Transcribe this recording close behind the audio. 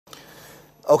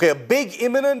Okay, a big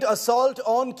imminent assault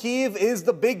on Kyiv is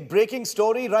the big breaking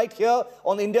story right here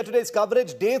on India Today's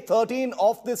coverage. Day 13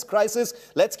 of this crisis.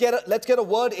 Let's get a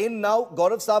word in now.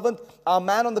 Gaurav Sawant, our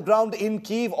man on the ground in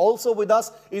Kyiv. Also with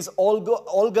us is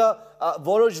Olga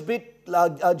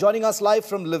Vorozhbit, joining us live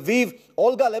from Lviv.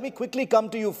 Olga, let me quickly come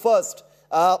to you first.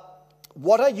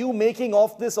 What are you making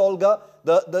of this, Olga?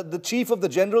 The chief of the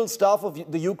general staff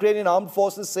of the Ukrainian armed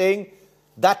forces saying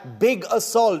that big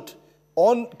assault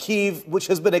on Kyiv, which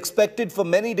has been expected for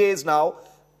many days now.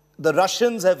 The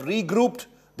Russians have regrouped.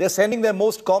 They're sending their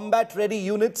most combat-ready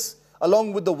units,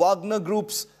 along with the Wagner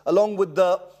groups, along with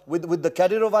the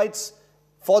Kadyrovites,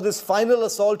 for this final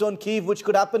assault on Kyiv, which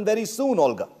could happen very soon,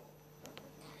 Olga.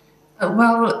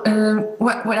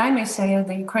 What I may say as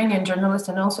a Ukrainian journalist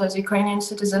and also as a Ukrainian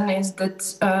citizen is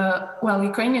that,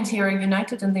 Ukrainians here are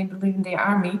united and they believe in the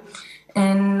army.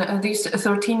 And these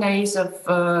 13 days of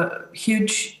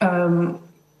huge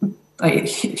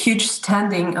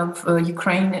standing of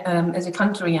Ukraine as a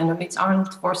country and of its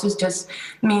armed forces just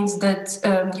means that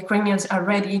Ukrainians are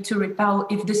ready to repel.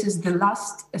 If this is the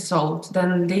last assault,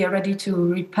 then they are ready to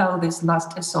repel this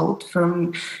last assault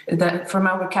from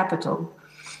our capital.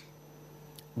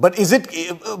 But is it,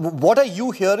 what are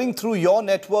you hearing through your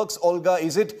networks, Olga?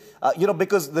 Is it,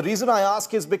 because the reason I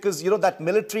ask is because, that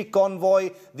military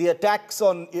convoy, the attacks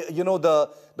on,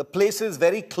 the places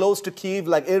very close to Kyiv,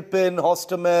 like Irpin,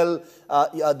 Hostomel,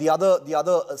 the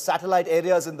other satellite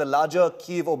areas in the larger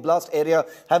Kyiv Oblast area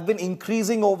have been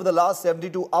increasing over the last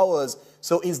 72 hours.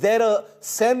 So is there a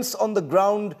sense on the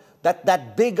ground that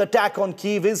that big attack on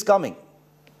Kyiv is coming?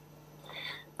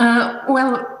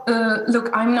 Look,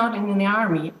 I'm not in the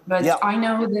army, but yeah. I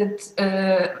know that,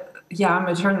 I'm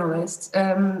a journalist,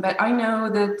 but I know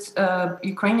that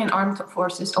Ukrainian armed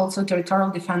forces, also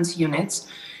territorial defense units,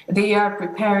 they are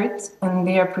prepared and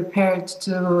they are prepared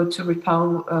to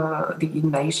repel the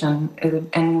invasion.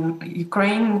 And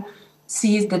Ukraine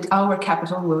sees that our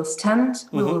capital will stand,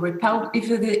 will repel.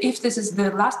 If this is the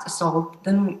last assault,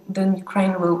 then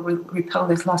Ukraine will repel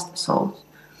this last assault.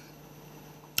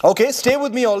 Okay, stay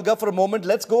with me, Olga, for a moment.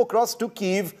 Let's go across to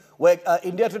Kyiv, where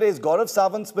India Today's Gaurav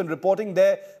Sawant's been reporting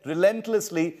there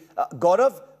relentlessly.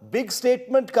 Gaurav, big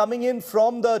statement coming in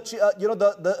from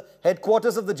the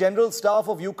headquarters of the General Staff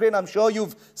of Ukraine. I'm sure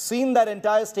you've seen that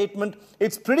entire statement.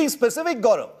 It's pretty specific,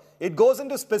 Gaurav. It goes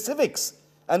into specifics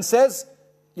and says,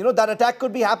 that attack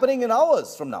could be happening in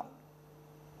hours from now.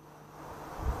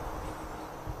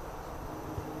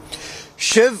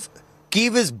 Shiv,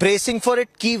 Kyiv is bracing for it.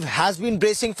 Kyiv has been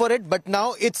bracing for it, but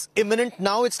now it's imminent.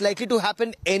 Now it's likely to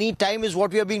happen any time is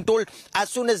what we are being told as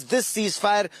soon as this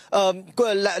ceasefire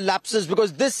lapses,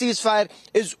 because this ceasefire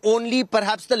is only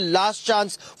perhaps the last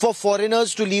chance for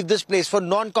foreigners to leave this place, for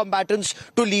non-combatants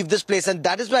to leave this place. And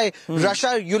that is why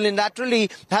Russia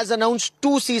unilaterally has announced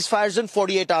 2 ceasefires in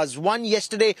 48 hours. One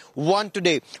yesterday, one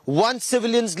today. Once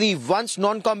civilians leave, once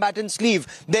non-combatants leave,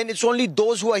 then it's only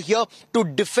those who are here to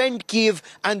defend Kyiv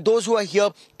and those who are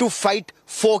here to fight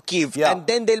for Kyiv, and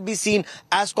then they'll be seen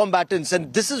as combatants.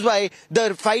 And this is why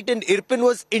the fight in Irpin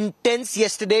was intense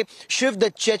yesterday. Shiv,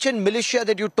 the Chechen militia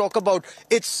that you talk about,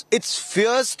 it's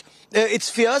fierce,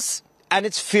 and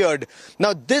it's feared.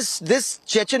 Now this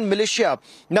Chechen militia,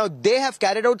 now they have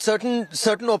carried out certain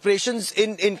operations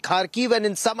in Kharkiv and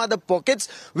in some other pockets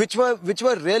which were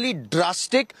really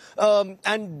drastic,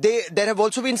 and there have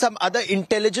also been some other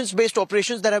intelligence-based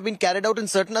operations that have been carried out in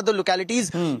certain other localities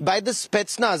by the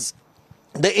Spetsnaz.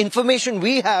 The information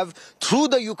we have through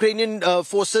the Ukrainian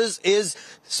forces is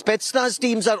Spetsnaz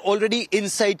teams are already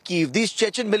inside Kyiv. These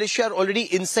Chechen militia are already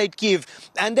inside Kyiv,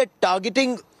 and they're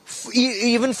targeting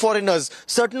even foreigners.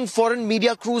 Certain foreign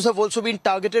media crews have also been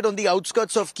targeted on the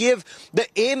outskirts of Kyiv. The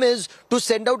aim is to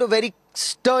send out a very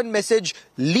stern message: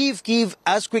 leave Kyiv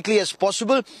as quickly as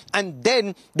possible, and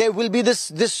then there will be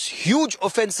this huge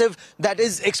offensive that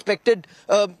is expected.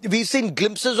 We've seen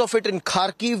glimpses of it in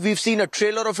Kharkiv, we've seen a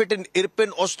trailer of it in Irpin,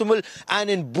 Hostomel and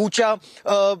in Bucha,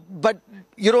 but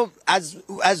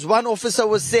as one officer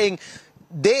was saying,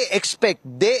 they expect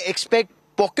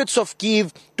pockets of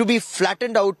Kyiv to be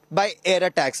flattened out by air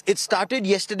attacks. It started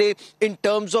yesterday in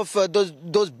terms of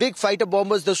those big fighter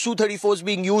bombers, the Su-34s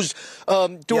being used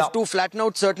to flatten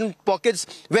out certain pockets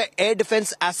where air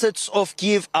defense assets of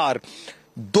Kyiv are.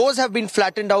 Those have been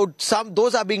flattened out.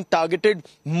 Those are being targeted.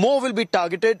 More will be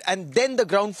targeted, and then the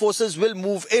ground forces will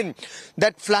move in.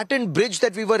 That flattened bridge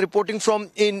that we were reporting from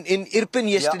in Irpin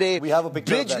yesterday, we have a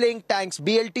picture bridge laying tanks,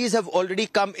 BLTs have already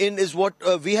come in, is what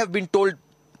we have been told.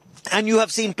 And you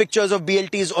have seen pictures of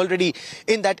BLTs already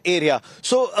in that area.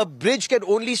 So a bridge can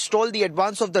only stall the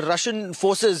advance of the Russian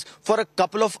forces for a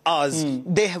couple of hours.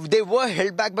 They were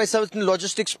held back by certain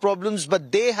logistics problems,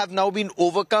 but they have now been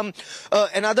overcome.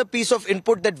 Another piece of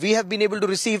input that we have been able to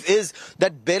receive is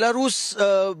that Belarus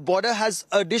border has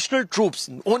additional troops,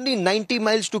 only 90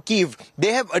 miles to Kyiv.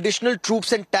 They have additional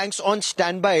troops and tanks on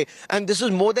standby. And this is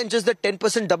more than just the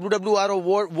 10% WWR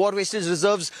or war wastage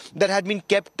reserves that had been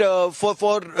kept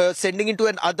for sending into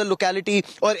another locality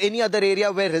or any other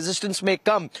area where resistance may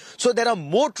come. So there are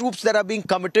more troops that are being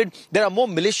committed. There are more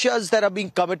militias that are being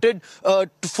committed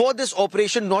for this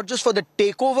operation, not just for the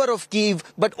takeover of Kyiv,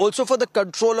 but also for the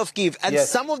control of Kyiv. And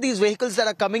some of these vehicles that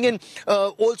are coming in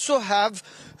also have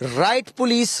right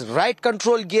police, right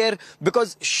control gear,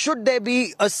 because should there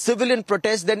be a civilian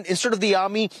protest, then instead of the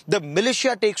army, the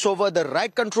militia takes over, the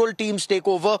right control teams take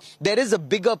over. There is a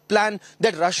bigger plan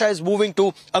that Russia is moving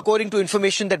to, according to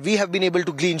information that we have been able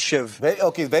to glean, Shiv.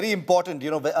 Very important.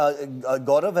 You know,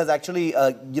 Gaurav has actually,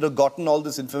 gotten all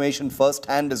this information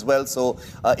firsthand as well. So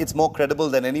it's more credible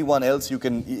than anyone else you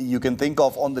can think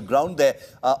of on the ground there.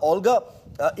 Olga,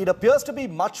 it appears to be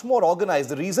much more organized.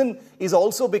 The reason is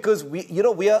also because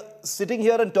we are sitting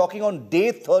here and talking on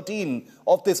day 13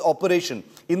 of this operation.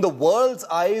 In the world's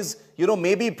eyes,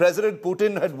 maybe President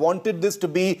Putin had wanted this to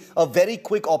be a very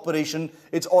quick operation.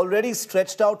 It's already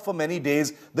stretched out for many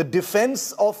days. The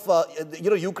defense of,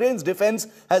 Ukraine's defense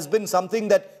has been something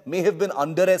that may have been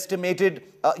underestimated,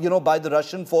 by the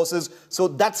Russian forces. So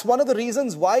that's one of the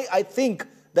reasons why I think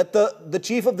that the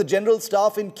chief of the general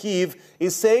staff in Kyiv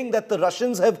is saying that the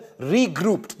Russians have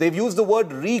regrouped. They've used the word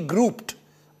regrouped,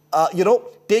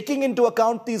 taking into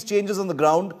account these changes on the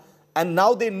ground. And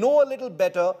now they know a little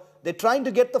better. They're trying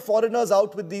to get the foreigners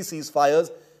out with these ceasefires.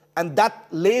 And that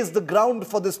lays the ground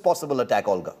for this possible attack,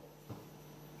 Olga.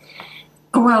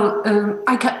 Well,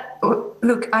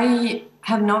 I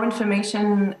have no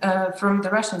information from the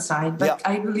Russian side, but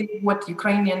I believe what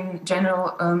Ukrainian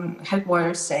general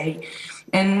headquarters say.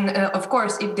 And of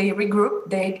course, if they regroup,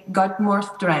 they got more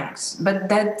strengths. But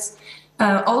that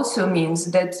also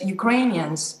means that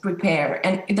Ukrainians prepare.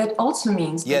 And that also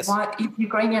means that if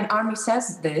Ukrainian army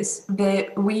says this,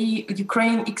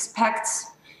 Ukraine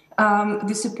expects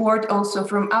the support also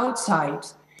from outside.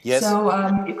 So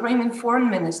Ukrainian foreign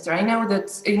minister, I know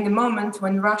that in the moment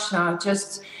when Russia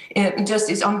just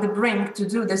is on the brink to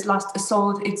do this last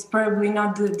assault, it's probably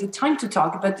not the time to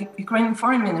talk, but the Ukrainian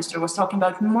foreign minister was talking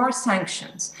about more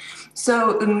sanctions.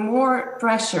 So more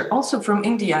pressure also from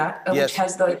India, which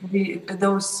has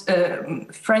those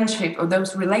friendship or those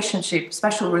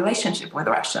special relationship with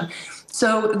Russia.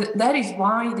 So that is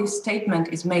why this statement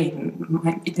is made,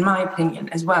 in my opinion,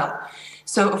 as well.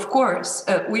 So, of course,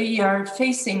 we are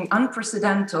facing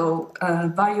unprecedented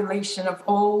violation of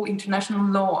all international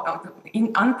law,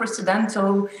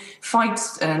 unprecedented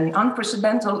fights and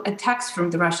unprecedented attacks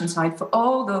from the Russian side for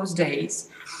all those days.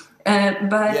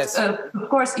 But of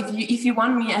course, if you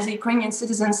want me as a Ukrainian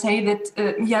citizen say that,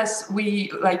 yes,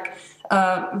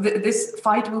 this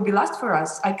fight will be last for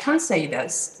us, I can't say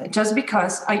this just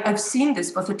because I've seen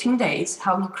this for 13 days,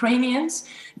 how Ukrainians,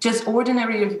 just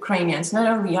ordinary Ukrainians, not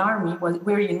only army,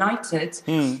 were united.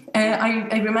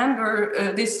 I remember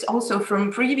this also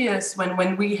from previous,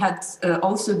 when we had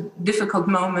also difficult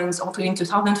moments, also in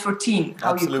 2014,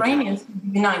 how Ukrainians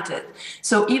united.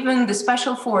 So even the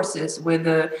special forces with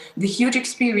the huge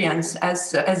experience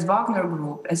as Wagner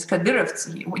Group, as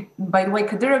Kadyrovtsi, by the way,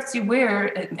 Kadyrovtsi were,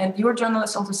 and your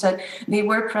journalist also said, they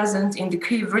were present in the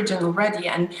Kyiv region already,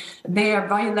 and their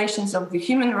violations of the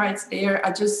human rights there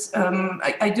are just,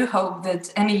 I do hope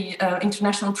that any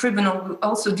international tribunal will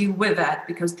also deal with that,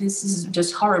 because this is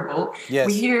just horrible.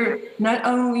 We hear not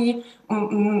only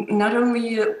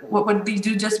what they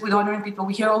do just with ordinary people,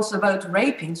 we hear also about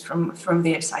rapings from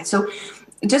their side. So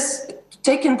just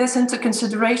taking this into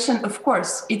consideration, of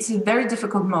course, it's a very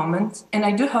difficult moment, and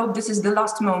I do hope this is the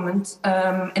last moment,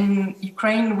 and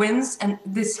Ukraine wins, and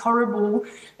these horrible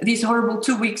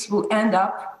 2 weeks will end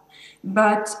up.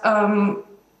 But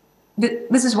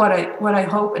this is what I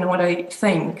hope and what I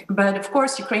think. But of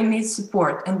course, Ukraine needs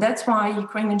support, and that's why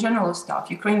Ukrainian general staff,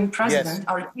 Ukrainian president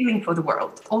are appealing for the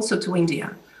world, also to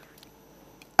India.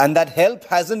 And that help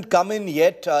hasn't come in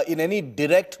yet in any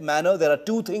direct manner. There are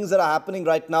two things that are happening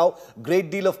right now. Great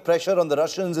deal of pressure on the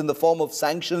Russians in the form of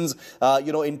sanctions,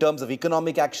 in terms of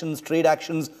economic actions, trade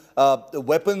actions,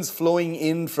 weapons flowing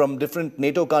in from different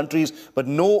NATO countries, but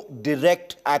no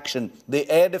direct action. The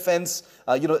air defense,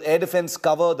 air defense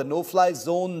cover, the no-fly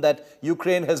zone that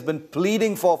Ukraine has been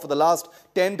pleading for the last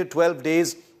 10 to 12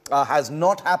 days, has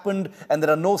not happened, and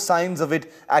there are no signs of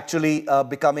it actually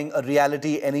becoming a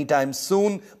reality anytime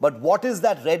soon. But what is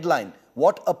that red line?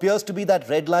 What appears to be that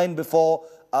red line before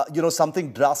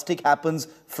something drastic happens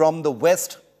from the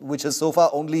West, which has so far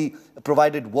only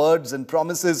provided words and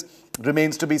promises,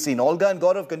 remains to be seen. Olga and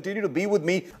Gaurav continue to be with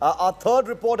me. Our third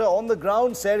reporter on the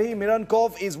ground, Serhiy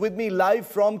Mirankov, is with me live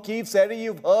from Kyiv. Serhiy,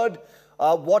 you've heard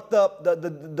what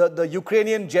the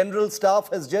Ukrainian General Staff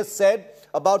has just said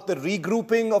about the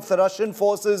regrouping of the Russian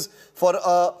forces for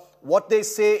what they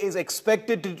say is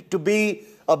expected to be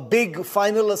a big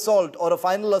final assault or a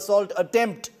final assault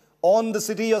attempt on the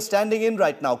city you're standing in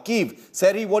right now, Kyiv.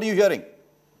 Serhiy, what are you hearing?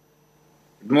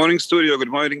 Good morning, studio. Good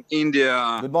morning,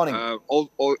 India. Good morning.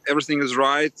 Everything is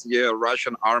right. Yeah,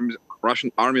 Russian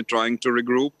army trying to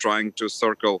regroup, trying to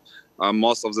circle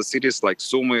most of the cities like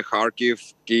Sumy,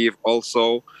 Kharkiv, Kyiv,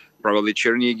 also probably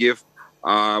Chernihiv.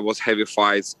 Was heavy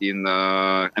fights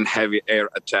and heavy air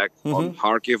attack on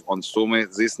Kharkiv, on Sumy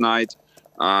this night.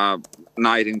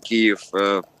 Night in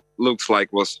Kyiv looks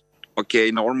like was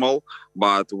okay, normal,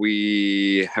 but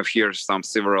we have here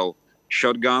several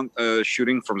shotgun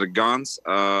shooting from the guns,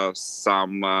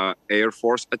 some air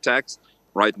force attacks.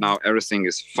 Right now, everything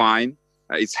is fine.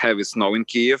 It's heavy snow in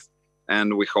Kyiv,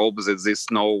 and we hope that this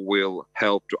snow will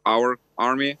help to our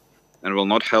army and will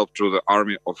not help to the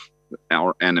army of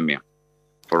our enemy.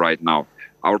 For right now,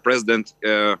 our president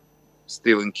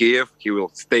still in Kyiv. He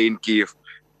will stay in Kyiv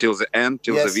till the end,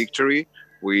 till the victory.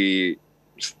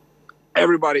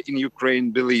 Everybody in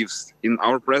Ukraine believes in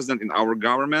our president, in our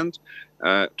government.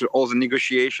 To all the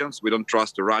negotiations, we don't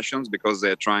trust the Russians because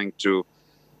they're trying to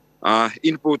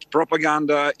input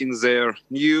propaganda in their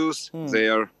news. They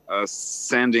are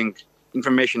sending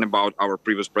information about our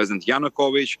previous president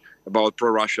Yanukovych, about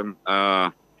pro-Russian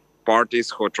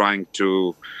parties who are trying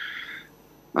to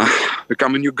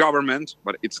become a new government,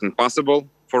 but it's impossible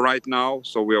for right now.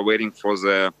 So we are waiting for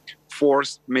the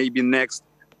fourth, maybe next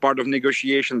part of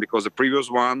negotiation, because the previous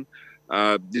one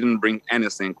didn't bring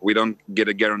anything. We don't get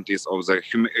a guarantees of the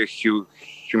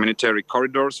humanitarian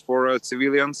corridors for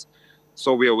civilians.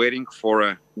 So we are waiting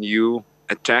for new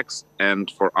attacks and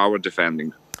for our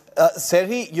defending.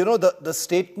 Serhiy, the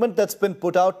statement that's been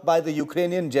put out by the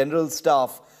Ukrainian General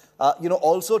Staff,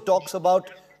 also talks about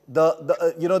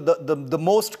the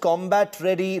most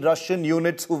combat-ready Russian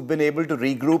units who've been able to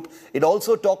regroup. It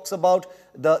also talks about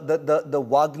the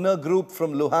Wagner group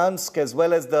from Luhansk, as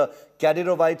well as the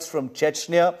Kadyrovites from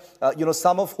Chechnya,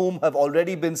 some of whom have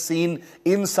already been seen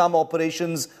in some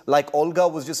operations, like Olga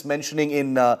was just mentioning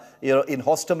in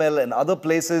Hostomel and other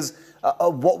places.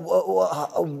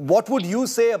 What would you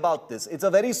say about this? It's a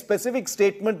very specific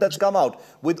statement that's come out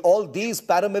with all these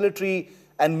paramilitary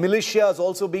and militias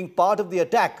also being part of the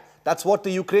attack. That's what the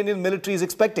Ukrainian military is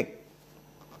expecting.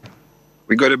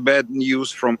 We got a bad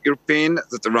news from Irpin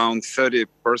that around 30%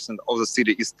 of the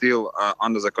city is still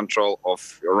under the control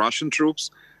of Russian troops.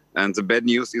 And the bad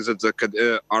news is that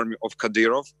the army of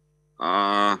Kadyrov,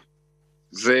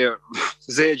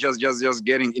 they're just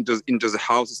getting into the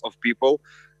houses of people.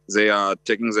 They are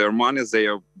taking their money. They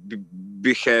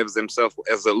behave themselves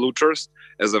as the looters,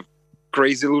 as a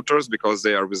crazy looters, because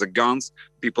they are with the guns.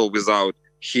 People without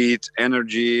heat,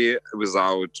 energy,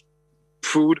 without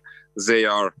food.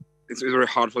 It's very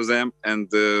hard for them, and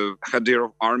the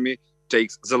Kadyrov army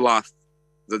takes the last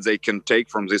that they can take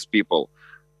from these people.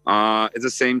 At the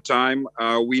same time,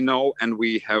 we know and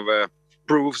we have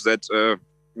proofs that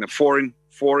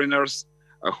foreigners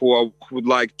who would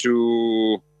like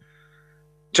to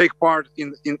take part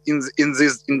in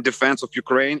defense of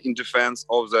Ukraine, in defense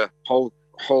of the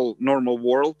whole normal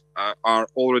world, are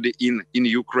already in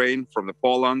Ukraine, from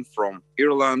Poland, from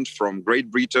Ireland, from Great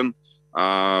Britain.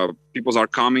 People are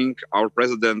coming. Our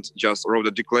president just wrote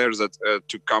a declare that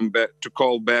to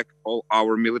call back all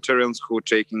our militarians who are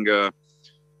taking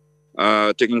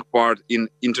part in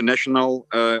international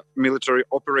military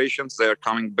operations. They are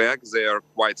coming back. They are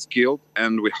quite skilled,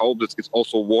 and we hope that it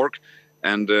also work,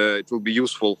 and it will be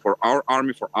useful for our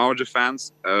army, for our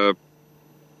defense,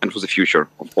 and for the future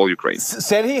of all Ukraine.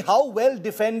 Serhiy, how well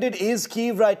defended is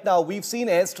Kyiv right now? We've seen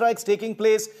airstrikes taking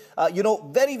place,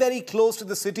 very, very close to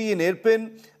the city in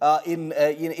Irpin,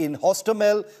 in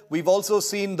Hostomel. We've also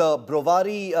seen the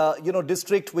Brovary,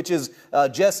 district, which is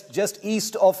just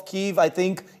east of Kyiv, I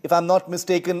think, if I'm not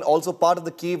mistaken, also part of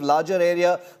the Kyiv larger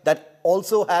area that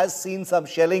also has seen some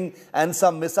shelling and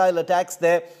some missile attacks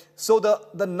there. So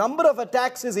the number of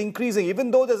attacks is increasing.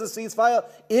 Even though there's a ceasefire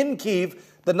in Kyiv,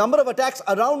 the number of attacks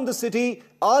around the city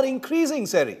are increasing,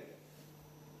 Serhiy.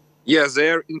 Yes,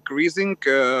 they're increasing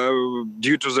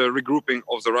due to the regrouping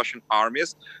of the Russian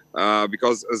armies,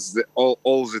 because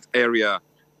all this area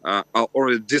are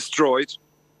already destroyed.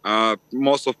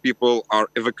 Most of people are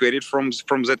evacuated from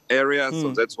that area,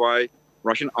 so that's why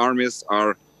Russian armies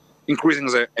are increasing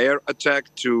their air attack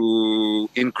to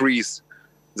increase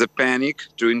the panic,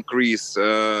 to increase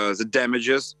the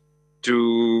damages,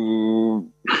 to...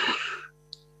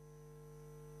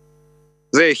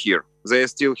 They're here. They're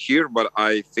still here, but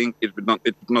I think it would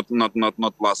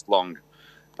not last long,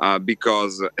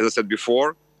 because, as I said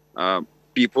before,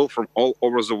 people from all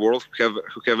over the world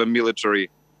who have a military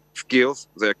skills,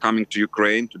 they're coming to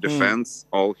Ukraine to defend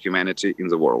all humanity in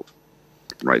the world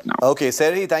right now. Okay,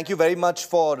 Serhiy, thank you very much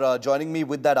for joining me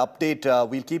with that update.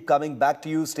 We'll keep coming back to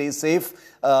you. Stay safe.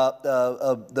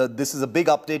 This is a big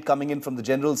update coming in from the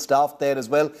General Staff there as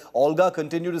well. Olga,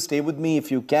 continue to stay with me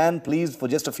if you can, please, for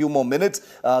just a few more minutes.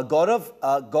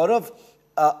 Gaurav,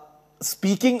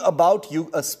 speaking about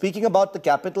the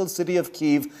capital city of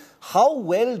Kyiv, how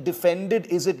well defended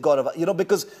is it, Gaurav? You know,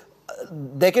 because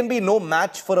there can be no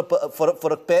match for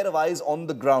a pair of eyes on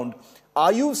the ground.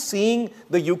 Are you seeing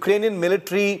the Ukrainian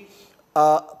military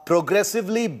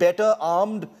progressively better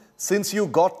armed since you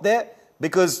got there?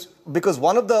 Because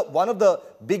one of the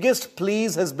biggest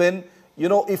pleas has been, you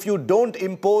know, if you don't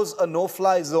impose a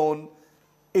no-fly zone,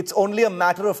 it's only a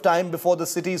matter of time before the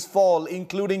cities fall,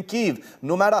 including Kyiv.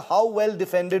 No matter how well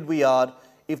defended we are,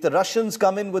 if the Russians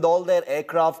come in with all their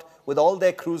aircraft, with all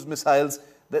their cruise missiles,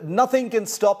 that nothing can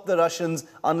stop the Russians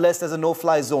unless there's a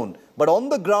no-fly zone. But on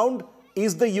the ground,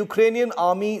 is the Ukrainian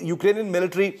army, Ukrainian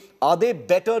military, are they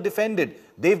better defended?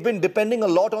 They've been depending a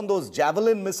lot on those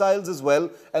Javelin missiles as well,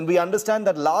 and we understand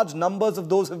that large numbers of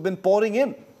those have been pouring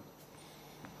in.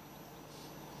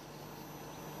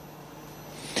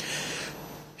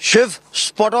 Shiv,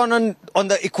 spot on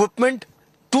the equipment.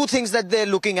 Two things that they're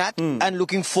looking at and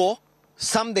looking for.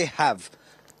 Some they have.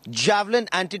 Javelin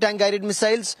anti-tank guided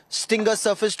missiles, Stinger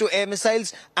surface-to-air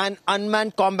missiles, and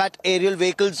unmanned combat aerial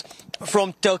vehicles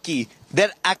from Turkey.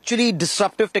 They're actually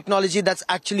disruptive technology. That's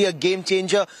actually a game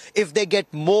changer. If they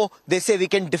get more, they say we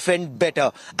can defend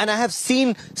better. And I have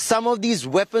seen some of these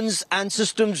weapons and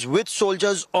systems with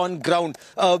soldiers on ground.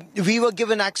 We were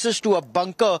given access to a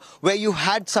bunker where you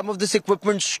had some of this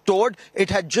equipment stored. It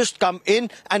had just come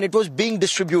in and it was being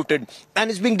distributed.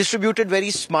 And it's being distributed very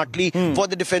smartly for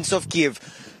the defense of Kyiv.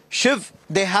 Shiv,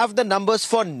 they have the numbers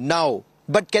for now.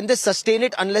 But can they sustain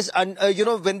it unless, you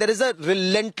know, when there is a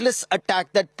relentless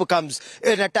attack that comes,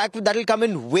 an attack that will come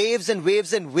in waves and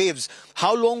waves and waves?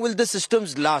 How long will the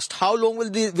systems last? How long will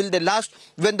they last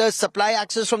when the supply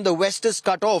access from the west is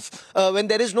cut off, when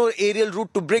there is no aerial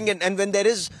route to bring in, and when there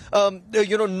is,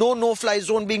 you know, no-fly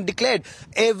zone being declared?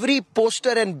 Every poster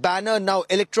and banner now,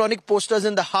 electronic posters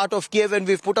in the heart of Kyiv, and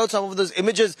we've put out some of those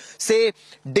images, say,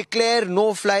 declare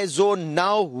no-fly zone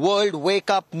now, world, wake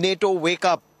up, NATO, wake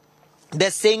up. They're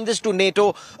saying this to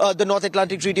NATO, the North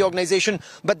Atlantic Treaty Organization,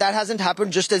 but that hasn't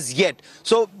happened just as yet.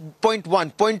 So, point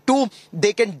one. Point two,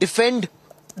 they can defend,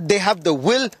 they have the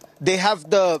will, they have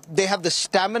the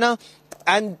stamina,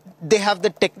 and they have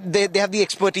the they have the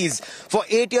expertise. For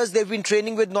 8 years, they've been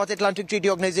training with North Atlantic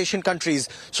Treaty Organization countries.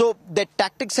 So their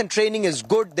tactics and training is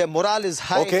good, their morale is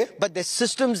high, but their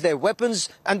systems, their weapons,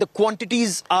 and the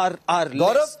quantities are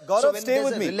less. Gaurav, so when stay there's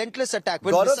with a me. Relentless attack,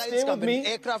 when Gaurav, missiles come, when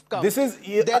aircraft come,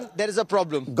 then there is a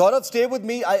problem. Gaurav, stay with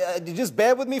me. Just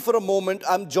bear with me for a moment.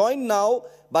 I'm joined now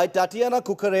by Tatiana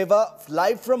Kukareva,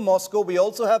 live from Moscow. We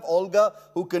also have Olga,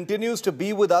 who continues to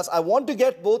be with us. I want to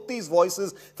get both these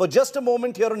voices for just a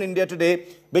moment here on India Today,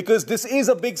 because this is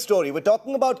a big story. We're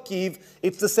talking about Kyiv.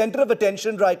 It's the center of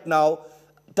attention right now.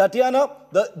 Tatiana,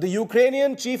 the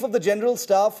Ukrainian chief of the General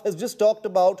Staff has just talked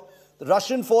about the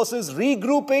Russian forces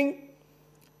regrouping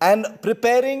and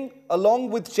preparing, along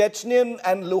with Chechnya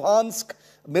and Luhansk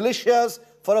militias,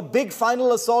 for a big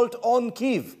final assault on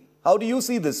Kyiv. How do you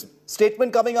see this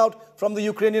statement coming out from the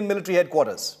Ukrainian military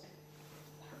headquarters?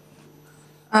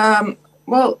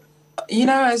 Well, you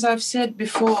know, as I've said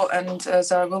before, and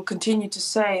as I will continue to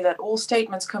say, that all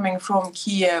statements coming from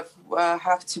Kiev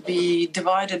have to be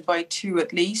divided by two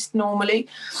at least, normally.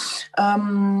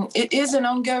 It is an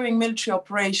ongoing military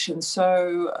operation, so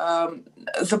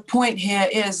the point here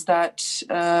is that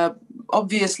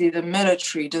obviously the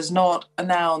military does not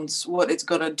announce what it's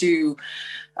going to do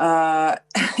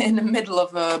in the middle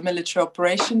of a military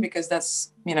operation, because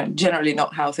that's, you know, generally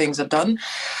not how things are done.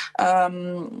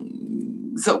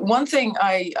 So one thing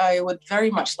I would very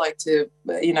much like to,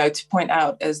 you know, to point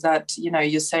out is that, you know,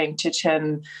 you're saying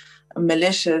Chechen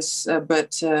militias,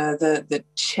 but the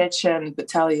Chechen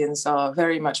battalions are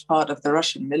very much part of the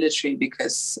Russian military,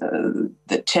 because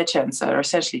the Chechens are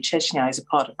essentially, Chechnya is a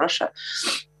part of Russia.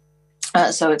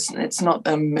 So it's not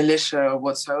a militia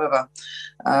whatsoever.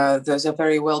 Those are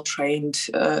very well-trained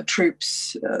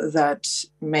troops that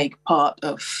make part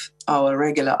of our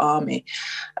regular army.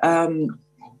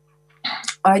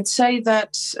 I'd say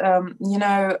that I'm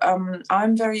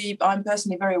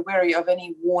personally very wary of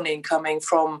any warning coming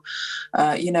from,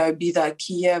 be that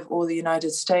Kyiv or the United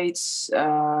States.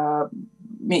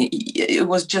 It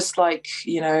was just like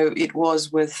it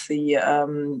was with the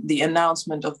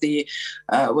announcement of the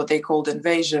what they called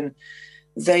invasion.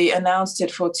 They announced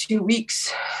it for 2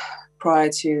 weeks prior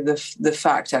to the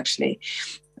fact, actually.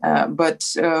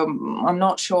 But I'm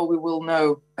not sure we will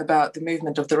know about the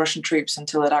movement of the Russian troops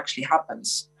until it actually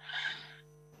happens.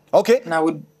 Okay. And I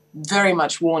would very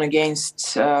much warn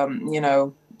against,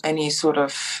 any sort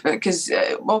of, because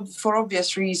for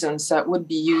obvious reasons, that would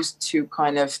be used to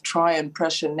kind of try and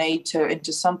pressure NATO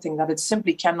into something that it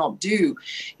simply cannot do.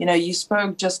 You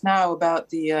spoke just now about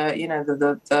the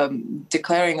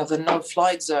declaring of the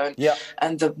no-fly zone,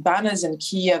 and the banners in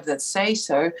Kyiv that say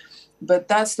so. But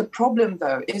that's the problem,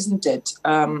 though, isn't it?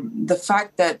 The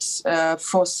fact that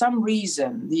for some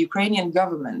reason the Ukrainian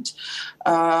government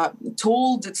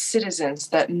told its citizens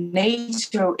that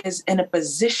NATO is in a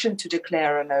position to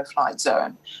declare a no-fly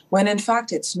zone, when in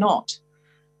fact it's not.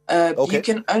 Okay. You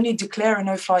can only declare a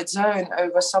no-fly zone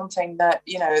over something that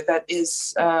that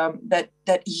is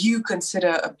that you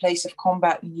consider a place of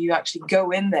combat, and you actually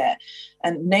go in there.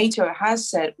 And NATO has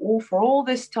said for all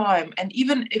this time, and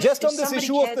even if just on this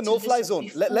issue of the no-fly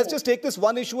zone, let's just take this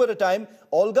one issue at a time.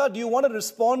 Olga, do you want to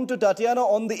respond to Tatiana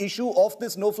on the issue of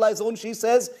this no-fly zone? She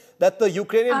says that the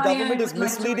Ukrainian government is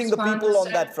misleading the people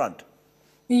on that front.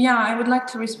 Yeah, I would like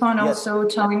to respond also,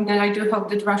 telling that I do hope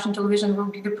that Russian television will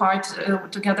be the part,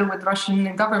 together with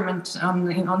Russian government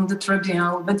on the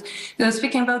tribunal. But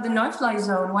speaking about the no-fly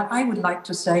zone, what I would like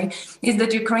to say is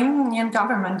that Ukrainian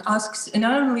government asks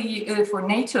not only for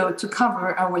NATO to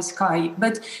cover our sky,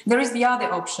 but there is the other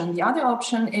option. The other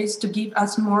option is to give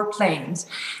us more planes.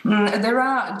 There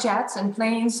are jets and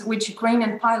planes which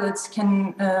Ukrainian pilots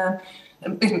can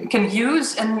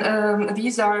use, and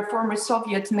these are former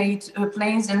Soviet-made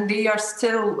planes, and they are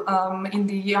still in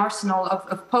the arsenal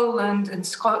of Poland and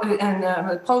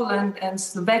Poland and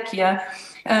Slovakia.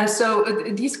 So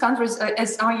these countries,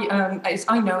 as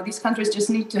I know, these countries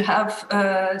just need to have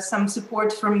some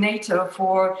support from NATO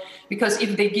because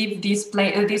if they give these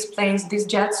planes, these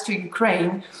jets to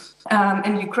Ukraine.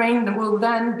 And Ukraine will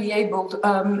then be able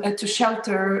to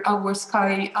shelter our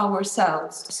sky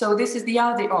ourselves. So this is the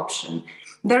other option.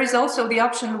 There is also the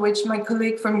option which my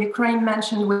colleague from Ukraine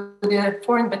mentioned with the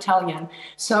foreign battalion.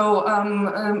 So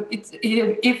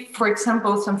if, for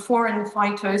example, some foreign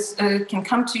fighters can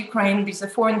come to Ukraine, these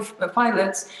are foreign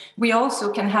pilots, we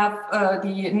also can have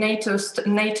the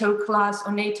NATO class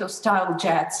or NATO style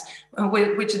jets,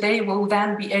 which they will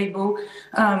then be able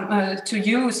to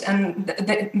use, and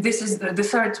this is the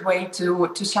third way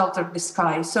to shelter the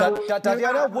sky. So,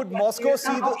 Tatiana, would Moscow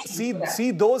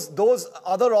see those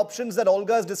other options that Olga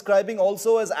is describing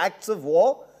also as acts of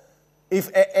war? If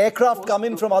aircraft come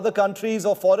in from other countries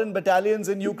or foreign battalions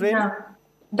in Ukraine? No,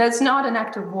 that's not an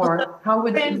act of war.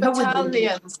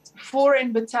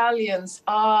 Foreign battalions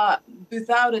are,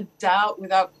 without a doubt,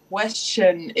 without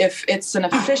question, if it's an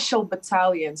official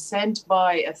battalion sent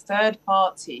by a third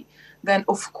party, then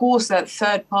of course that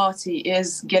third party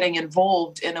is getting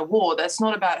involved in a war. That's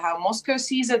not about how Moscow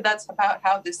sees it. That's about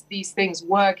how these things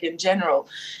work in general.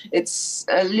 It's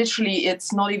literally,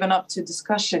 it's not even up to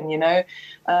discussion,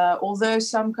 although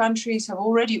some countries have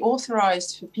already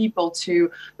authorized for people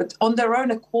to, but on their own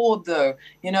accord, though,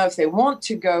 if they want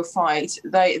to go fight,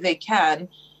 they can.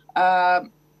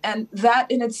 And that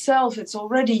in itself, it's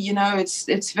already,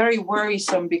 it's very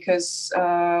worrisome, because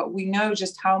we know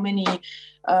just how many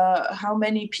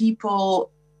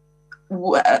people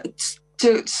were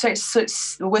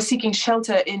seeking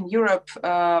shelter in Europe,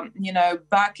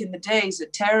 back in the days, the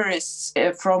terrorists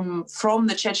from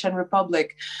the Chechen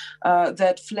Republic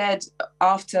that fled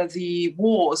after the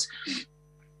wars.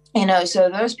 So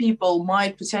those people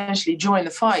might potentially join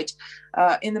the fight.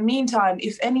 In the meantime,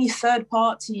 if any third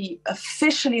party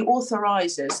officially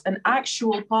authorizes an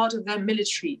actual part of their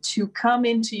military to come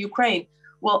into Ukraine,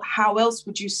 well, how else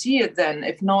would you see it then,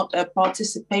 if not a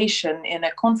participation in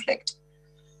a conflict?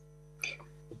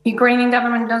 Ukrainian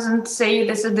government doesn't say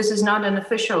this is not an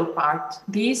official part.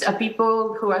 These are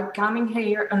people who are coming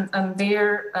here on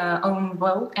their own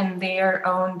will and their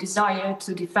own desire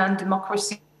to defend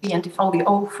democracy and to follow the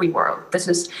all free world. This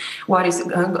is what is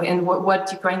and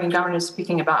what Ukrainian government is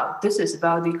speaking about. This is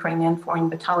about the Ukrainian foreign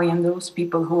battalion, those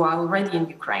people who are already in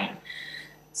Ukraine.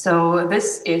 So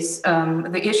this is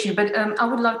the issue. But I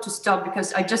would love to stop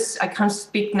because I can't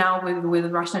speak now with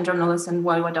Russian journalists and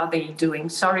what are they doing.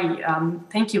 Sorry.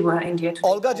 Thank you, India.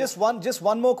 Olga, just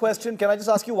one more question. Can I just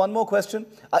ask you one more question?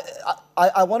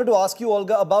 I wanted to ask you,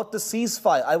 Olga, about the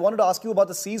ceasefire. I wanted to ask you about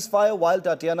the ceasefire while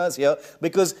Tatiana is here,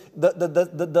 because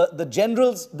the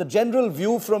general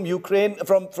view from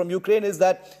Ukraine is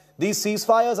that these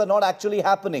ceasefires are not actually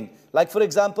happening. Like, for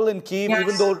example, in Kyiv, yes,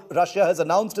 even though Russia has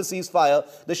announced a ceasefire,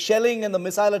 the shelling and the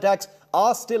missile attacks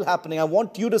are still happening. I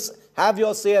want you to have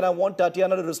your say, and I want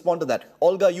Tatiana to respond to that.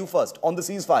 Olga, you first, on the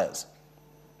ceasefires.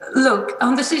 Look,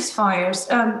 on the ceasefires,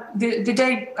 the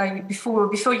day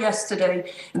before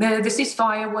yesterday, the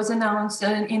ceasefire was announced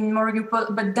in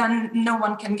Mariupol, but then no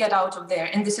one can get out of there.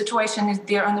 And the situation is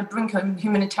they're on the brink of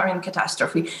humanitarian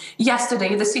catastrophe.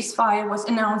 Yesterday, the ceasefire was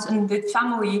announced and the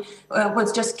family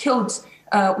was just killed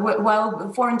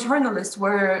while foreign journalists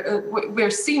were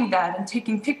seeing that and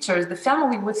taking pictures, the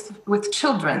family with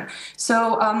children.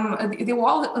 So there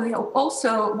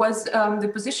also was the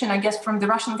position, I guess, from the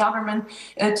Russian government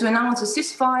to announce a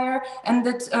ceasefire and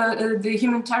that the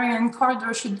humanitarian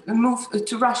corridor should move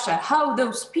to Russia. How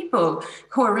those people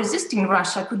who are resisting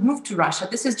Russia could move to Russia?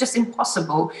 This is just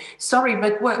impossible. Sorry,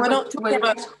 but we're not talking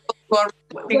about who are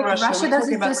resisting Russia. Russia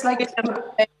doesn't just like.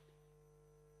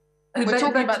 We're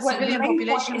talking about civilian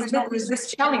population who's not resisting.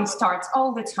 The shelling starts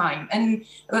all the time. And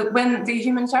when the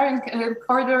humanitarian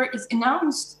corridor is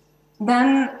announced,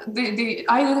 then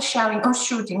either the shelling or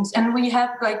shootings. And we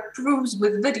have like proofs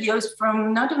with videos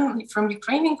from not only from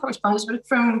Ukrainian correspondents, but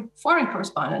from foreign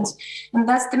correspondents. And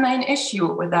that's the main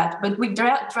issue with that. But we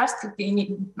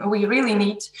really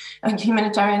need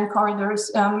humanitarian corridors,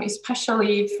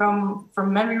 especially from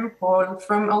Mariupol,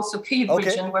 from also Kyiv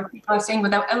region, where people are saying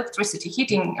without electricity,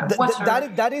 heating, water.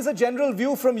 That is a general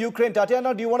view from Ukraine.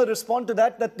 Tatiana, do you want to respond to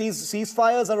that these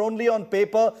ceasefires are only on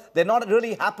paper? They're not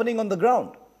really happening on the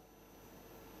ground?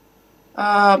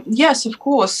 Yes, of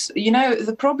course. You know,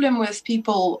 the problem with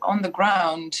people on the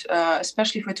ground,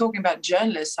 especially if we're talking about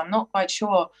journalists, I'm not quite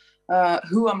sure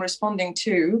who I'm responding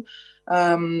to.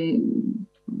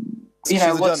 You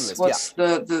know, what's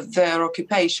their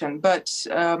occupation. But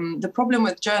the problem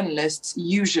with journalists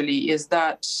usually is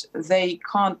that they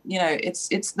can't, you know,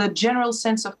 it's the general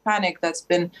sense of panic that's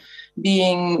been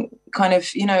being kind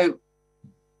of, you know,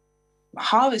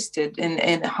 harvested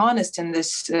and harnessed in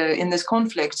this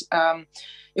conflict.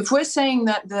 If we're saying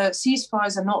that the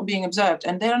ceasefires are not being observed,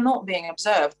 and they're not being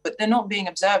observed, but they're not being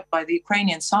observed by the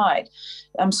Ukrainian side,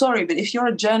 I'm sorry, but if you're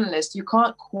a journalist, you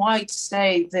can't quite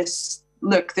say this.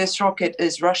 Look, this rocket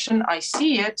is Russian. I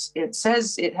see it. It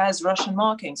says it has Russian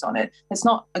markings on it. It's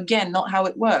not, again, not how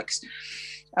it works.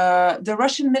 The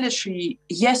Russian military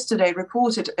yesterday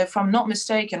reported, if I'm not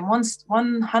mistaken,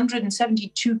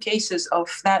 172 cases of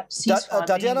that ceasefire.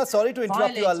 Tatiana, sorry to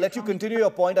interrupt you. I'll let you continue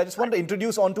your point. I just want to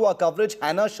introduce onto our coverage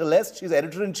Hannah Shelest. She's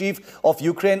editor-in-chief of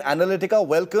Ukraine Analytica.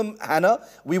 Welcome, Hannah.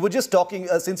 We were just talking,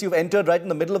 since you've entered right in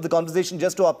the middle of the conversation,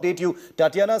 just to update you,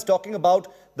 Tatiana is talking about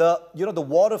the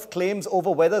war of claims over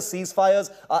whether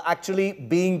ceasefires are actually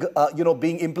being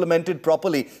implemented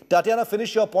properly. Tatiana,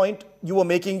 finish your point you were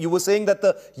making. You were saying that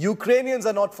the Ukrainians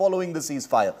are not following the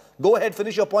ceasefire. Go ahead,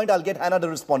 finish your point. I'll get Hannah to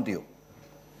respond to you.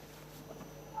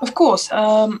 Of course.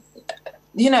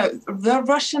 You know, the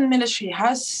Russian military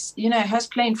has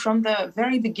claimed from the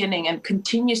very beginning and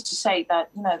continues to say that,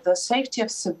 you know, the safety of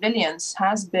civilians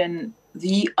has been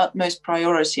the utmost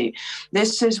priority.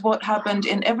 This is what happened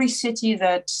in every city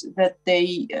that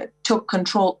they took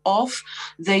control of.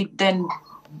 They gave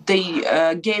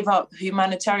up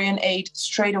humanitarian aid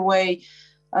straight away.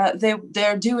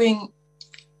 They're doing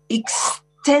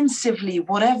extensively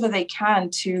whatever they can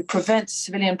to prevent the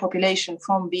civilian population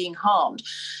from being harmed.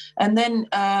 And then,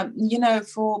 you know,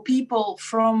 for people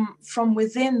from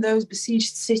within those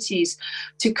besieged cities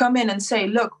to come in and say,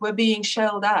 look, we're being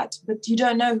shelled at, but you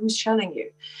don't know who's shelling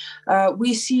you.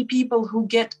 We see people who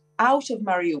get out of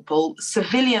Mariupol,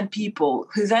 civilian people,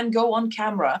 who then go on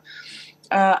camera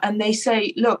and they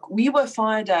say, look, we were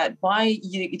fired at by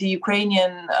the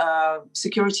Ukrainian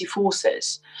security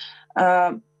forces.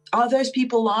 Are those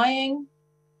people lying?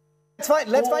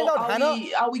 Let's find out, Hannah.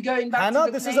 Are we going back Hannah,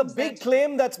 to the this is a big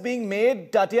claim that's being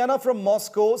made. Tatiana from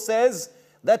Moscow says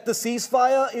that the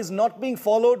ceasefire is not being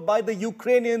followed by the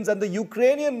Ukrainians, and the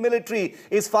Ukrainian military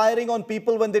is firing on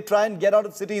people when they try and get out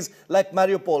of cities like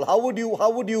Mariupol. How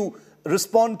would you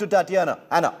respond to Tatiana?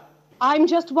 Hannah? I'm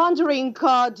just wondering,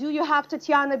 do you have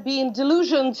Tatiana being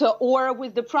delusioned or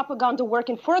with the propaganda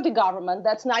working for the government?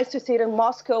 That's nice to see it in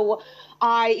Moscow.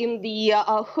 are in the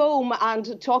home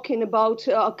and talking about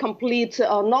complete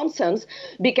nonsense,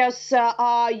 because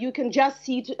you can just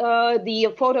see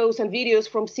the photos and videos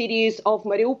from cities of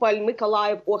Mariupol,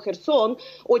 Mykolaiv, or Kherson,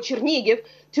 or Chernihiv,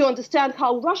 to understand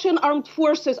how Russian armed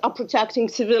forces are protecting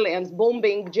civilians,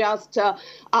 bombing just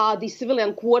the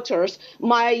civilian quarters.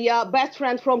 My best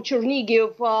friend from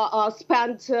Chernihiv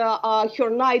spent her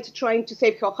night trying to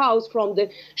save her house from the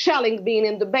shelling being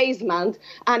in the basement,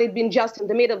 and it been just in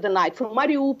the middle of the night. From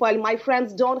Mariupol, my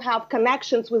friends don't have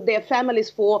connections with their families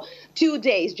for 2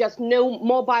 days, just no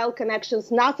mobile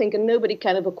connections, nothing, and nobody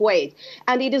can evacuate.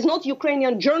 And it is not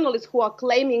Ukrainian journalists who are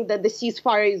claiming that the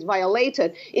ceasefire is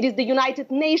violated. It is the United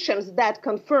Nations that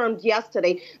confirmed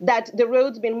yesterday that the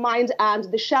roads been mined and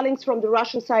the shellings from the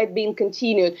Russian side being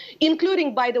continued,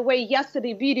 including, by the way,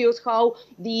 yesterday videos how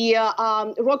the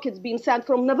rockets being sent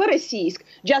from Novorossiysk,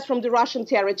 just from the Russian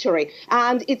territory.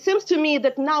 And it seems to me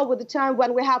that now, with the time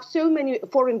when we have so many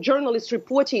foreign journalists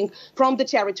reporting from the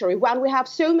territory, when we have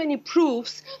so many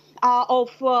proofs of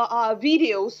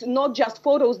videos, not just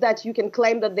photos that you can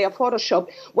claim that they are Photoshopped.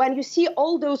 When you see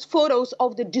all those photos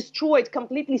of the destroyed,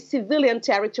 completely civilian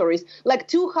territories, like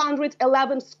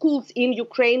 211 schools in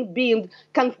Ukraine being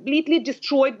completely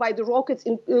destroyed by the rockets,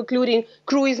 including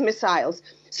cruise missiles.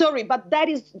 Sorry, but that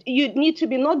is, you need to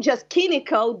be not just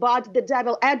cynical, but the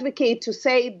devil advocate to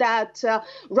say that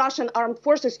Russian armed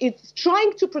forces is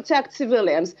trying to protect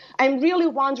civilians. I'm really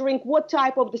wondering what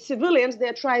type of the civilians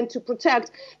they're trying to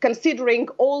protect, considering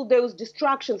all those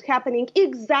destructions happening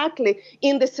exactly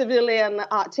in the civilian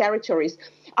territories.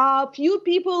 Few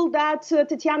people that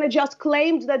Tatiana just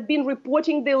claimed that been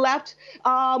reporting they left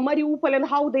Mariupol and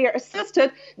how they are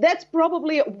assisted, that's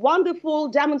probably a wonderful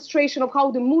demonstration of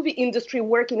how the movie industry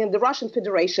working in the Russian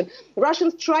Federation.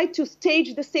 Russians tried to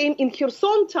stage the same in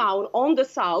Kherson town on the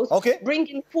south,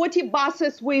 bringing 40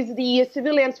 buses with the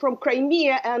civilians from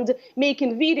Crimea and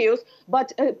making videos,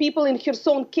 but people in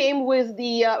Kherson came with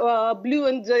the blue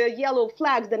and yellow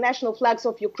flags, the national flags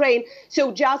of Ukraine,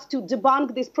 so just to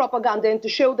debunk this propaganda and to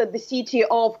show that the city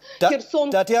of Kherson...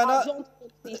 Tatiana,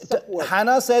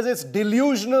 Hannah says it's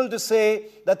delusional to say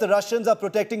that the Russians are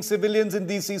protecting civilians in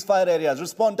these ceasefire areas.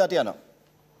 Respond, Tatiana.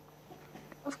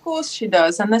 Of course she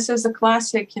does. And this is the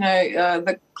classic,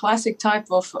 the classic type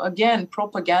of, again,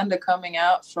 propaganda coming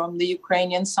out from the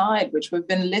Ukrainian side, which we've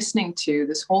been listening to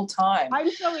this whole time.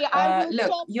 I'm sorry,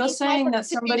 look, you're saying that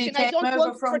somebody came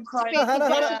over from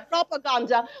Crimea.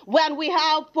 Propaganda when we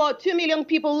have 2 million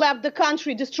people left the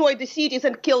country, destroyed the cities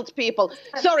and killed people.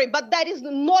 Sorry, but that is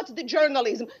not the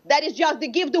journalism. That is just to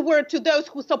give the word to those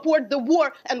who support the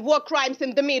war and war crimes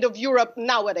in the middle of Europe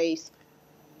nowadays.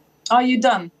 Are you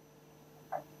done?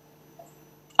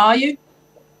 Are you?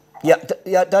 Yeah,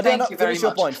 Tatiana, finish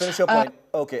your point. Finish your point.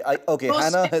 Okay,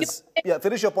 Hannah has... Yeah,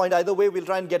 finish your point. Either way, we'll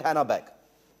try and get Hannah back.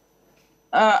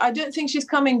 I don't think she's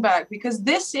coming back, because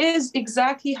this is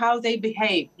exactly how they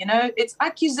behave. It's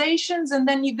accusations, and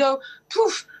then you go,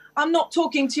 poof, I'm not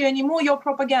talking to you anymore, your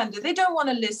propaganda. They don't want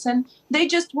to listen. They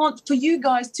just want for you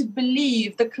guys to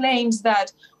believe the claims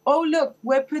that, oh, look,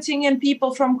 we're putting in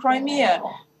people from Crimea.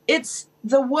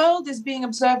 The world is being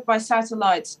observed by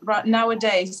satellites right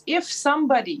nowadays. If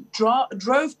somebody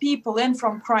drove people in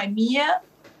from Crimea,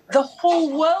 the whole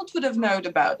world would have known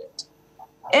about it.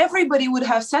 Everybody would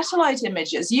have satellite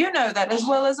images. You know that as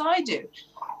well as I do.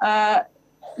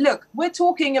 Look, we're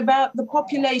talking about the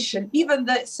population, even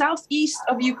the southeast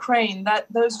of Ukraine,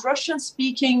 those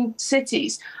Russian-speaking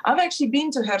cities. I've actually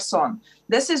been to Kherson.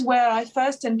 This is where I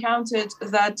first encountered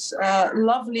that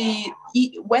lovely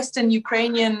Western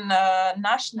Ukrainian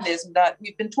nationalism that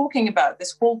we've been talking about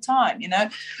this whole time,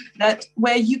 that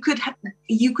where you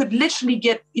could literally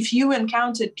get, if you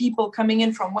encountered people coming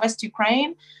in from West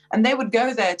Ukraine and they would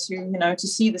go there to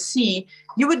see the sea,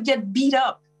 you would get beat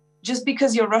up just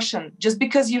because you're Russian, just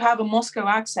because you have a Moscow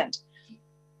accent.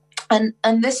 And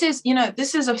this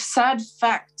is a sad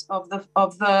fact of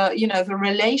the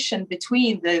relation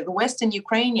between the Western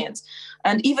Ukrainians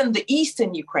and even the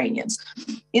Eastern Ukrainians.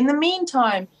 In the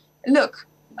meantime, look,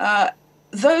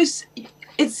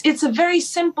 it's a very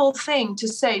simple thing to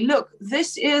say, look,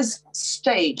 this is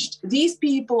staged. These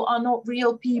people are not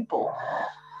real people.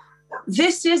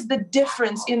 This is the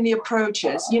difference in the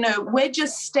approaches. We're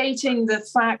just stating the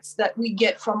facts that we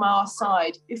get from our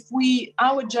side.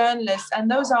 Our journalists,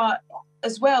 and those are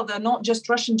as well, they're not just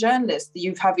Russian journalists.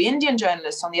 You have Indian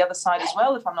journalists on the other side as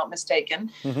well, if I'm not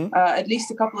mistaken. At least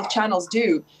a couple of channels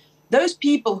do. Those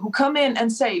people who come in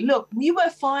and say, look, we were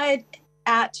fired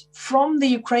at from the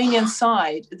Ukrainian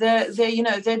side.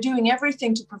 They're doing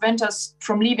everything to prevent us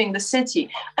from leaving the city.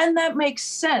 And that makes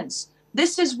sense.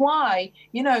 This is why,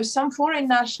 some foreign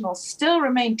nationals still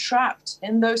remain trapped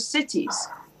in those cities.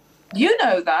 You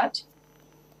know that.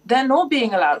 They're not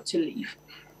being allowed to leave.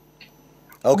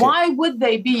 Okay. Why would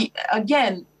they be?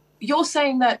 Again, you're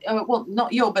saying that, well,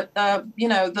 not you, but,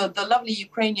 the lovely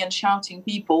Ukrainian shouting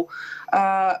people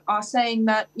are saying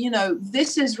that,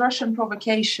 this is Russian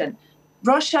provocation.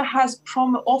 Russia has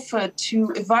offered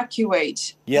to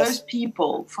evacuate those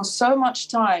people for so much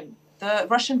time. The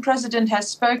Russian president has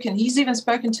spoken. He's even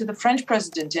spoken to the French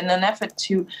president in an effort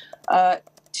to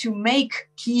make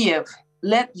Kyiv,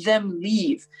 let them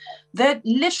leave. They're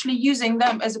literally using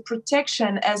them as a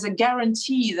protection, as a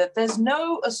guarantee that there's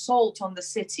no assault on the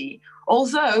city.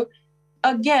 Although,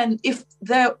 again, if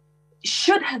there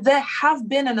have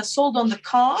been an assault on the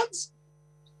cards,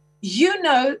 you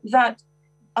know that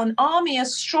an army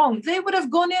as strong, they would have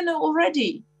gone in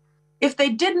already. If they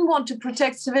didn't want to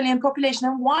protect civilian population,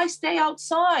 then why stay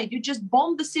outside? You just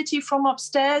bomb the city from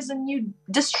upstairs and you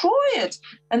destroy it,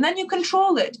 and then you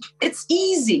control it. It's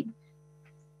easy.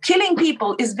 Killing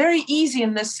people is very easy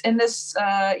in this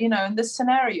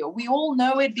scenario. We all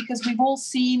know it because we've all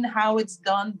seen how it's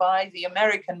done by the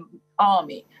American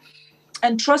army.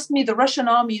 And trust me, the Russian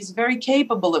army is very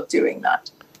capable of doing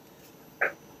that.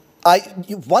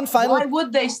 Why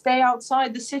would they stay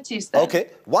outside the cities then? Okay.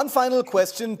 One final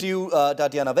question to you,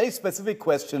 Tatiana. Very specific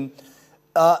question.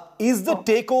 Is the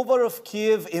takeover of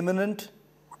Kyiv imminent?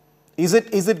 Is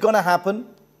it going to happen?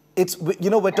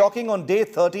 We're talking on day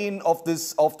 13 of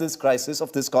this crisis,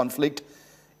 of this conflict.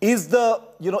 Is the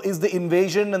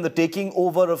invasion and the taking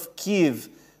over of Kyiv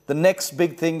the next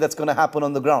big thing that's going to happen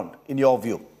on the ground, in your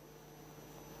view?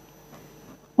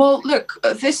 Well, look,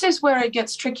 this is where it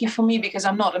gets tricky for me because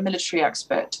I'm not a military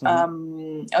expert.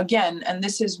 Again, and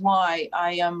this is why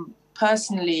I am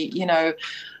personally,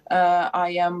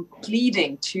 I am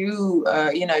pleading to,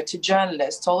 to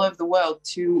journalists all over the world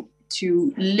to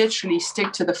literally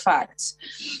stick to the facts.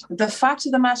 The fact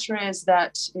of the matter is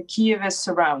that Kyiv is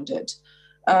surrounded.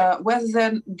 Whether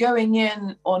they're going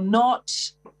in or not,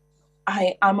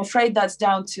 I'm afraid that's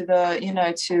down to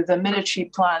the military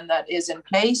plan that is in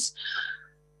place.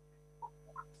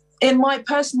 In my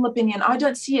personal opinion, I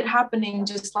don't see it happening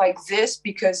just like this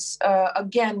because,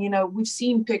 again, we've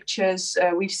seen pictures,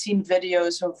 we've seen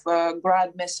videos of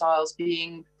Grad missiles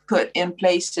being put in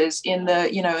places in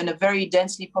a very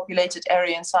densely populated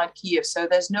area inside Kyiv. So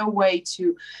there's no way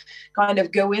to kind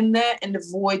of go in there and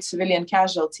avoid civilian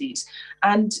casualties.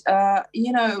 And,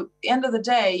 end of the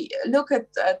day, look at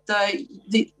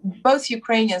both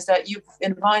Ukrainians that you've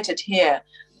invited here.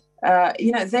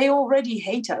 They already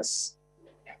hate us.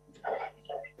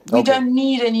 We don't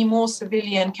need any more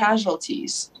civilian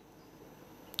casualties.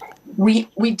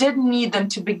 We didn't need them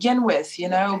to begin with,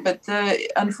 but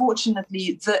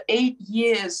unfortunately, the 8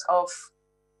 years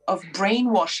of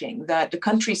brainwashing that the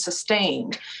country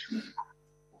sustained.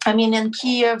 I mean, in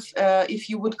Kyiv, if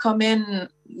you would come in,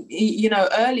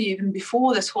 early, even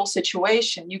before this whole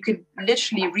situation, you could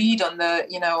literally read on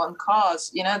on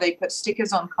cars, they put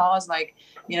stickers on cars like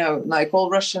all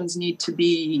Russians need to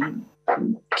be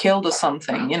killed or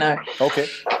something, Okay.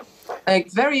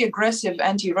 Like very aggressive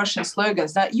anti-Russian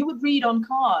slogans that you would read on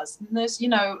cars. And there's,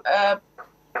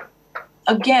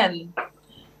 again,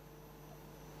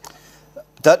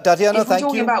 Tatiana, if we're thank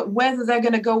talking you. about whether they're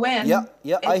going to go in. Yeah,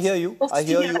 I hear you.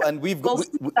 And we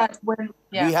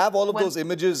have all of those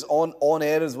images on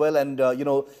air as well. And,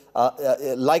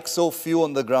 like so few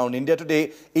on the ground, India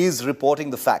Today is reporting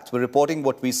the facts. We're reporting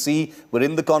what we see. We're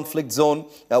in the conflict zone.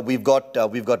 We've got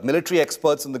military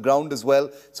experts on the ground as well.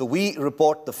 So we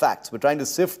report the facts. We're trying to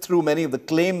sift through many of the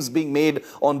claims being made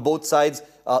on both sides.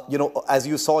 As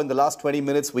you saw in the last 20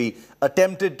 minutes, we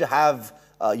attempted to have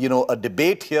a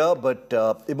debate here, but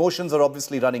emotions are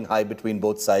obviously running high between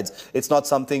both sides. It's not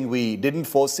something we didn't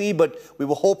foresee, but we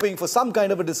were hoping for some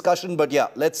kind of a discussion. But yeah,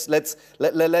 we'll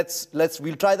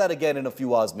try that again in a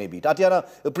few hours maybe. Tatiana,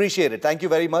 appreciate it. Thank you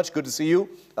very much. Good to see you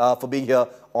for being here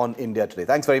on India Today.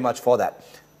 Thanks very much for that.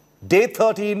 Day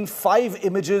 13, 5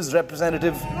 images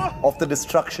representative of the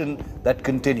destruction that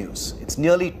continues. It's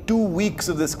nearly 2 weeks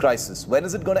of this crisis. When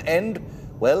is it going to end?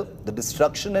 Well, the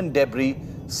destruction and debris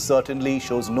certainly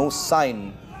shows no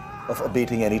sign of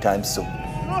abating anytime soon.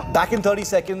 Back in 30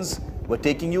 seconds, we're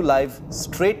taking you live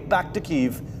straight back to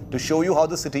Kyiv to show you how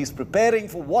the city is preparing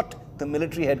for what the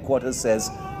military headquarters says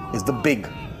is the big,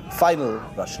 final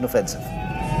Russian offensive.